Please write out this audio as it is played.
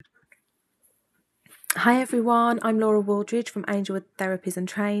Hi everyone, I'm Laura Wooldridge from Angelwood Therapies and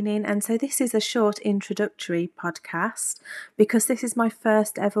Training, and so this is a short introductory podcast because this is my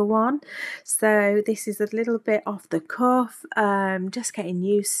first ever one. So this is a little bit off the cuff, just getting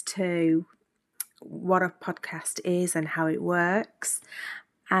used to what a podcast is and how it works.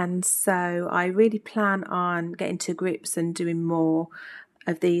 And so I really plan on getting to grips and doing more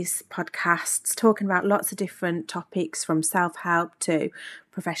of these podcasts, talking about lots of different topics from self-help to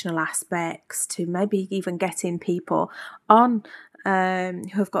professional aspects to maybe even getting people on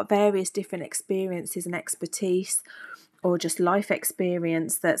who have got various different experiences and expertise or just life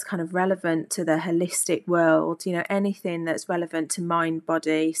experience that's kind of relevant to the holistic world, anything that's relevant to mind,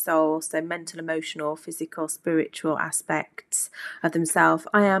 body, soul, so mental, emotional, physical, spiritual aspects of themselves.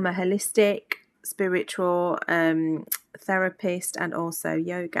 I am a holistic spiritual therapist and also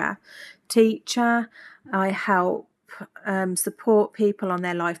yoga teacher. I help support people on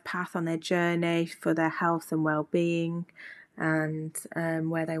their life path, on their journey for their health and well-being and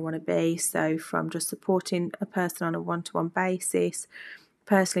where they want to be. So from just supporting a person on a one-to-one basis,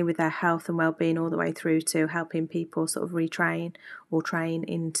 personally with their health and well-being, all the way through to helping people sort of retrain or train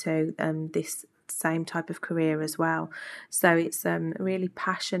into this same type of career as well. So it's a really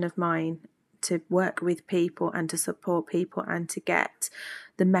passion of mine to work with people and to support people and to get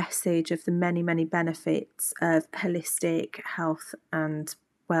the message of the many, many benefits of holistic health and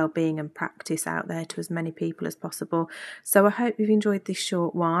well-being and practice out there to as many people as possible. So I hope you've enjoyed this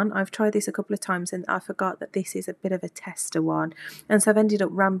short one. I've tried this a couple of times and I forgot that this is a bit of a tester one, and so I've ended up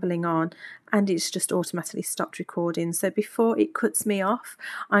rambling on and it's just automatically stopped recording. So before it cuts me off,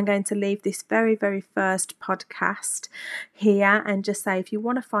 I'm going to leave this very, very first podcast here and just say, if you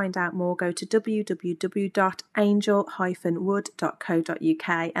want to find out more, go to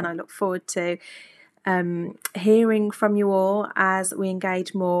www.angel-wood.co.uk, and I look forward to hearing from you all as we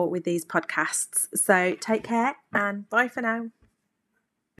engage more with these podcasts. So take care and bye for now.